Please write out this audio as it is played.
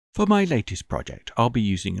For my latest project, I'll be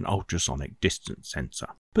using an ultrasonic distance sensor,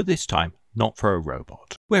 but this time not for a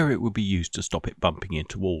robot, where it will be used to stop it bumping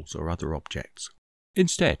into walls or other objects.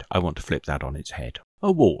 Instead, I want to flip that on its head,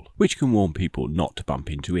 a wall, which can warn people not to bump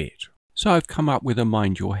into it. So I've come up with a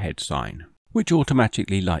mind your head sign, which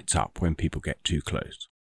automatically lights up when people get too close.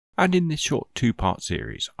 And in this short 2-part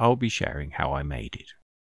series, I'll be sharing how I made it.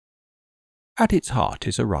 At its heart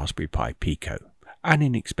is a Raspberry Pi Pico, an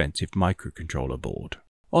inexpensive microcontroller board,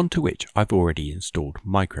 onto which I've already installed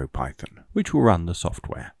MicroPython, which will run the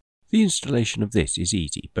software. The installation of this is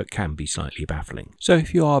easy but can be slightly baffling, so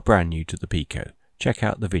if you are brand new to the Pico, check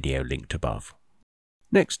out the video linked above.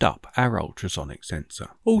 Next up, our ultrasonic sensor,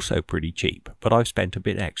 also pretty cheap, but I've spent a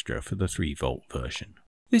bit extra for the 3-volt version.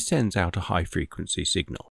 This sends out a high frequency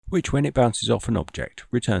signal, which when it bounces off an object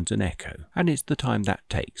returns an echo, and it's the time that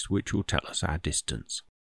takes which will tell us our distance.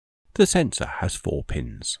 The sensor has 4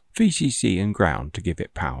 pins, VCC and ground to give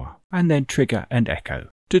it power, and then trigger and echo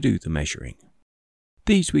to do the measuring.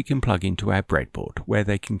 These we can plug into our breadboard where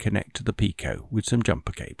they can connect to the Pico with some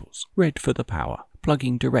jumper cables, red for the power,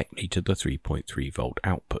 plugging directly to the 3.3 volt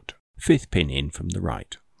output, 5th pin in from the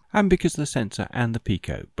right. And because the sensor and the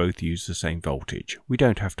Pico both use the same voltage, we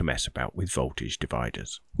don't have to mess about with voltage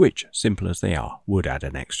dividers, which, simple as they are, would add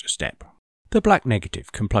an extra step. The black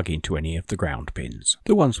negative can plug into any of the ground pins,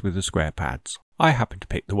 the ones with the square pads. I happen to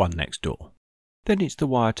pick the one next door. Then it's the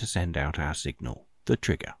wire to send out our signal, the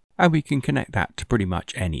trigger, and we can connect that to pretty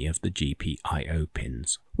much any of the GPIO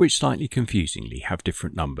pins, which slightly confusingly have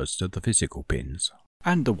different numbers to the physical pins,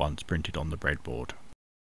 and the ones printed on the breadboard.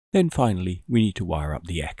 Then finally, we need to wire up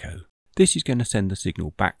the echo. This is going to send the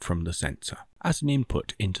signal back from the sensor as an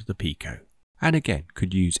input into the Pico, and again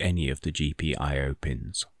could use any of the GPIO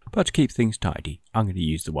pins. But to keep things tidy, I'm going to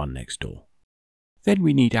use the one next door. Then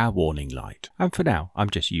we need our warning light, and for now I'm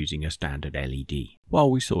just using a standard LED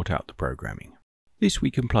while we sort out the programming. This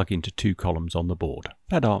we can plug into 2 columns on the board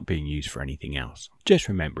that aren't being used for anything else, just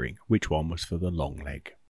remembering which one was for the long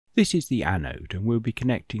leg. This is the anode, and we'll be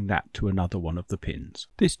connecting that to another one of the pins,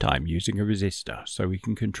 this time using a resistor so we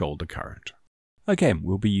can control the current. Again,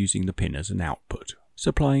 we'll be using the pin as an output,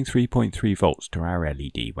 supplying 3.3 volts to our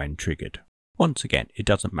LED when triggered. Once again, it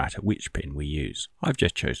doesn't matter which pin we use, I've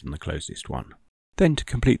just chosen the closest one. Then to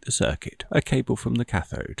complete the circuit, a cable from the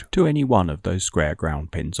cathode to any one of those square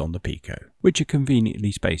ground pins on the Pico, which are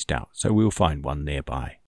conveniently spaced out so we'll find one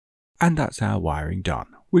nearby. And that's our wiring done.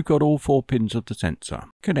 We've got all 4 pins of the sensor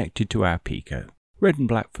connected to our Pico, red and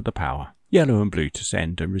black for the power, yellow and blue to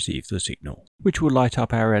send and receive the signal, which will light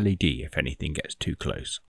up our LED if anything gets too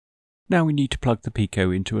close. Now we need to plug the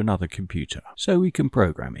Pico into another computer so we can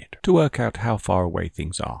program it to work out how far away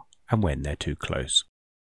things are and when they're too close.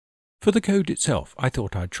 For the code itself, I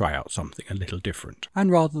thought I'd try out something a little different, and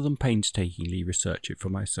rather than painstakingly research it for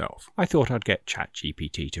myself, I thought I'd get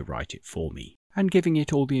ChatGPT to write it for me, and giving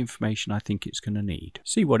it all the information I think it's going to need,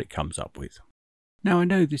 see what it comes up with. Now I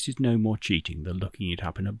know this is no more cheating than looking it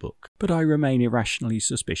up in a book, but I remain irrationally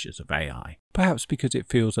suspicious of AI, perhaps because it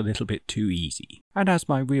feels a little bit too easy, and as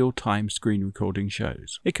my real-time screen recording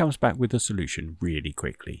shows, it comes back with a solution really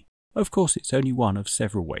quickly. Of course, it's only one of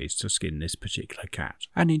several ways to skin this particular cat,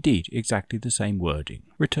 and indeed exactly the same wording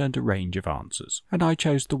returned a range of answers, and I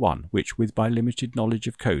chose the one which, with my limited knowledge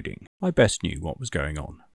of coding, I best knew what was going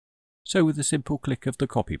on. So with a simple click of the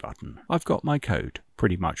copy button, I've got my code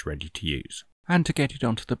pretty much ready to use. And to get it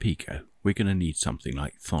onto the Pico, we're going to need something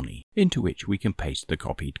like Thonny, into which we can paste the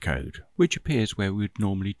copied code, which appears where we would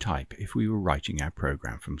normally type if we were writing our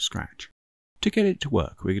program from scratch. To get it to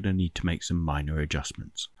work, we're going to need to make some minor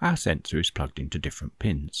adjustments. Our sensor is plugged into different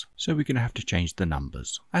pins, so we're going to have to change the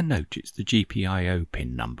numbers. And note it's the GPIO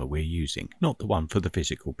pin number we're using, not the one for the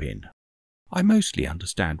physical pin. I mostly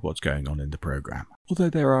understand what's going on in the program, although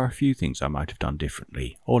there are a few things I might have done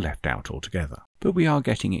differently or left out altogether. But we are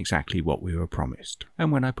getting exactly what we were promised,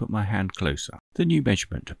 and when I put my hand closer, the new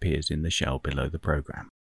measurement appears in the shell below the program.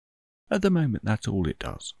 At the moment that's all it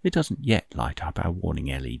does. It doesn't yet light up our warning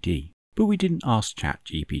LED, but we didn't ask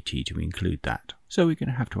ChatGPT to include that, so we're going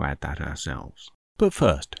to have to add that ourselves. But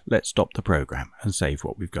first, let's stop the program and save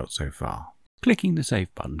what we've got so far. Clicking the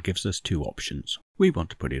save button gives us 2 options. We want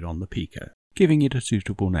to put it on the Pico, giving it a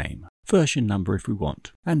suitable name, version number if we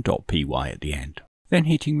want, and .py at the end. Then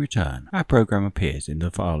hitting return, our program appears in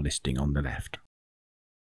the file listing on the left.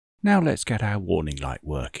 Now let's get our warning light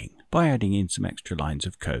working by adding in some extra lines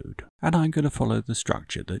of code, and I'm going to follow the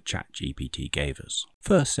structure that ChatGPT gave us.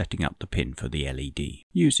 First setting up the pin for the LED,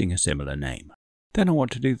 using a similar name. Then I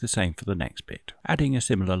want to do the same for the next bit, adding a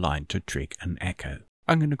similar line to trig and echo.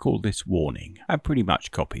 I'm going to call this warning and pretty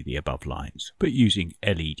much copy the above lines, but using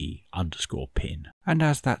LED_pin. And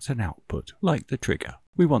as that's an output, like the trigger,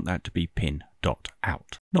 we want that to be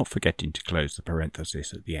pin.out, not forgetting to close the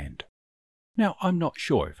parenthesis at the end. Now, I'm not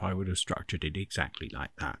sure if I would have structured it exactly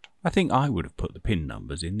like that. I think I would have put the pin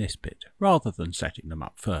numbers in this bit, rather than setting them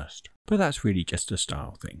up first. But that's really just a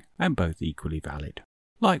style thing, and both equally valid.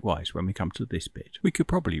 Likewise, when we come to this bit, we could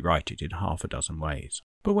probably write it in half a dozen ways.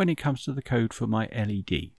 But when it comes to the code for my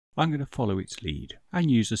LED, I'm going to follow its lead,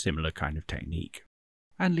 and use a similar kind of technique.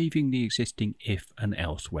 And leaving the existing if and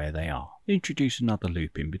else where they are, introduce another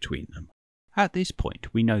loop in between them. At this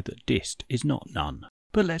point, we know that dist is not none.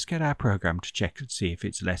 But let's get our program to check and see if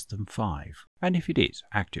it's less than 5, and if it is,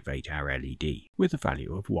 activate our LED with a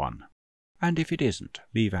value of 1. And if it isn't,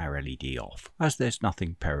 leave our LED off, as there's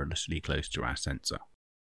nothing perilously close to our sensor.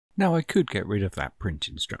 Now I could get rid of that print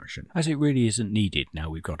instruction, as it really isn't needed now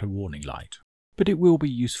we've got a warning light, but it will be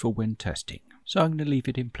useful when testing, so I'm going to leave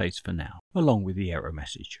it in place for now, along with the error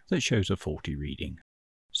message that shows a faulty reading.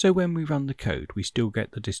 So when we run the code, we still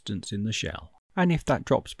get the distance in the shell. And if that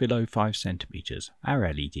drops below 5 centimeters, our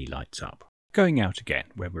LED lights up, going out again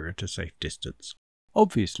when we're at a safe distance.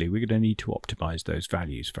 Obviously, we're going to need to optimize those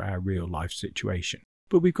values for our real life situation,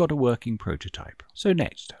 but we've got a working prototype. So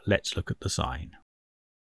next, let's look at the sign.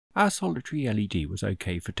 Our solitary LED was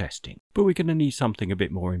okay for testing, but we're going to need something a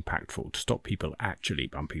bit more impactful to stop people actually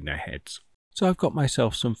bumping their heads. So I've got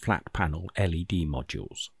myself some flat panel LED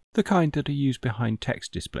modules, the kind that are used behind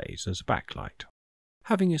text displays as a backlight.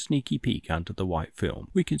 Having a sneaky peek under the white film,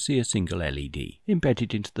 we can see a single LED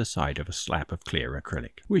embedded into the side of a slab of clear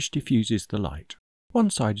acrylic, which diffuses the light. One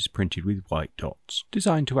side is printed with white dots,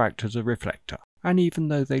 designed to act as a reflector, and even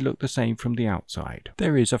though they look the same from the outside,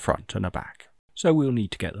 there is a front and a back, so we'll need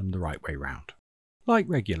to get them the right way round. Like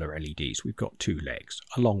regular LEDs, we've got 2 legs,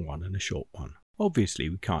 a long one and a short one. Obviously,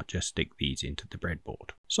 we can't just stick these into the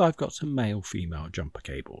breadboard, so I've got some male-female jumper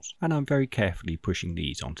cables, and I'm very carefully pushing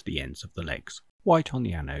these onto the ends of the legs. White on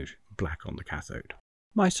the anode, black on the cathode.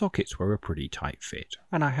 My sockets were a pretty tight fit,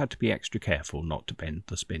 and I had to be extra careful not to bend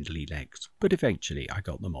the spindly legs, but eventually I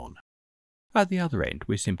got them on. At the other end,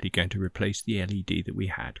 we're simply going to replace the LED that we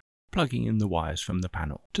had, plugging in the wires from the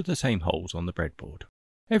panel to the same holes on the breadboard.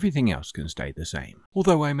 Everything else can stay the same,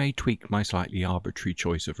 although I may tweak my slightly arbitrary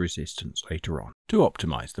choice of resistance later on to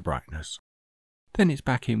optimize the brightness. Then it's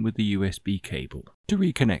back in with the USB cable to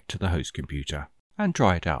reconnect to the host computer, and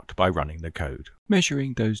try it out by running the code,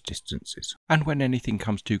 measuring those distances, and when anything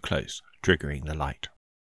comes too close, triggering the light.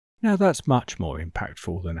 Now that's much more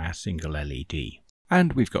impactful than our single LED,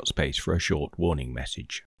 and we've got space for a short warning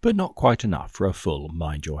message, but not quite enough for a full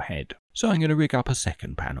mind your head. So I'm going to rig up a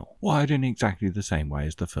second panel, wired in exactly the same way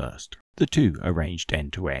as the first, the 2 arranged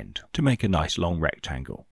end to end, to make a nice long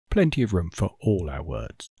rectangle. Plenty of room for all our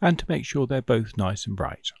words, and to make sure they're both nice and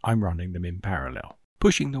bright, I'm running them in parallel,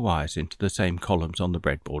 pushing the wires into the same columns on the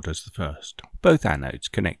breadboard as the first, both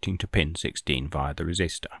anodes connecting to pin 16 via the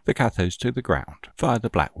resistor, the cathodes to the ground via the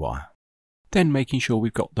black wire. Then making sure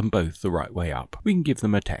we've got them both the right way up, we can give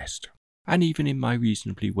them a test. And even in my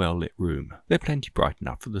reasonably well lit room, they're plenty bright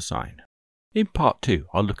enough for the sign. In part 2,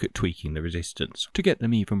 I'll look at tweaking the resistance to get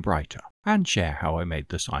them even brighter, and share how I made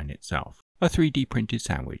the sign itself, a 3D printed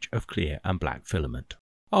sandwich of clear and black filament.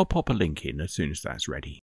 I'll pop a link in as soon as that's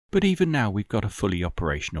ready. But even now we've got a fully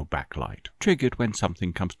operational backlight, triggered when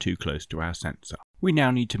something comes too close to our sensor. We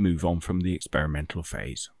now need to move on from the experimental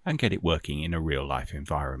phase and get it working in a real-life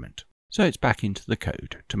environment. So it's back into the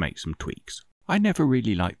code to make some tweaks. I never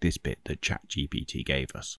really liked this bit that ChatGPT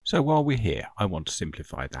gave us, so while we're here I want to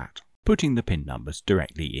simplify that, putting the pin numbers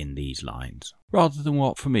directly in these lines, rather than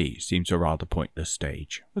what for me seems a rather pointless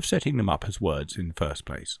stage of setting them up as words in the first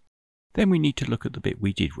place. Then we need to look at the bit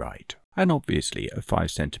we did write. And obviously at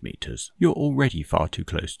 5 centimeters, you're already far too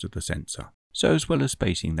close to the sensor. So as well as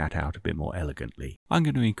spacing that out a bit more elegantly, I'm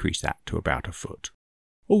going to increase that to about a foot.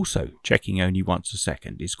 Also, checking only once a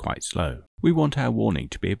second is quite slow. We want our warning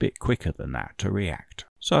to be a bit quicker than that to react.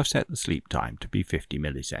 So I've set the sleep time to be 50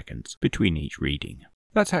 milliseconds between each reading.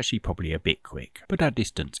 That's actually probably a bit quick, but our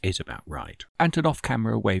distance is about right. And an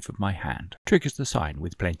off-camera wave of my hand triggers the sign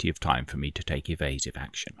with plenty of time for me to take evasive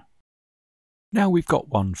action. Now we've got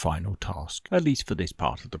one final task, at least for this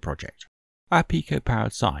part of the project. Our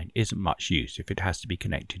Pico-powered sign isn't much use if it has to be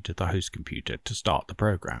connected to the host computer to start the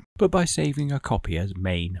program, but by saving a copy as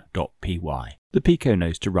main.py, the Pico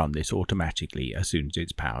knows to run this automatically as soon as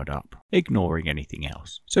it's powered up, ignoring anything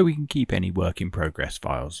else, so we can keep any work in progress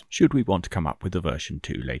files should we want to come up with a version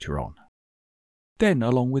 2 later on. Then,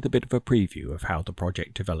 along with a bit of a preview of how the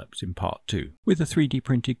project develops in part 2, with a 3D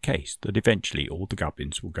printed case that eventually all the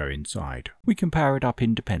gubbins will go inside, we can power it up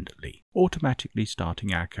independently, automatically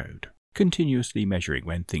starting our code, continuously measuring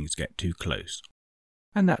when things get too close.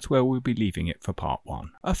 And that's where we'll be leaving it for part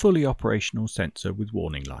 1, a fully operational sensor with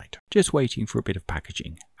warning light, just waiting for a bit of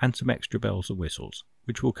packaging and some extra bells and whistles,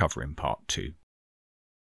 which we'll cover in part 2.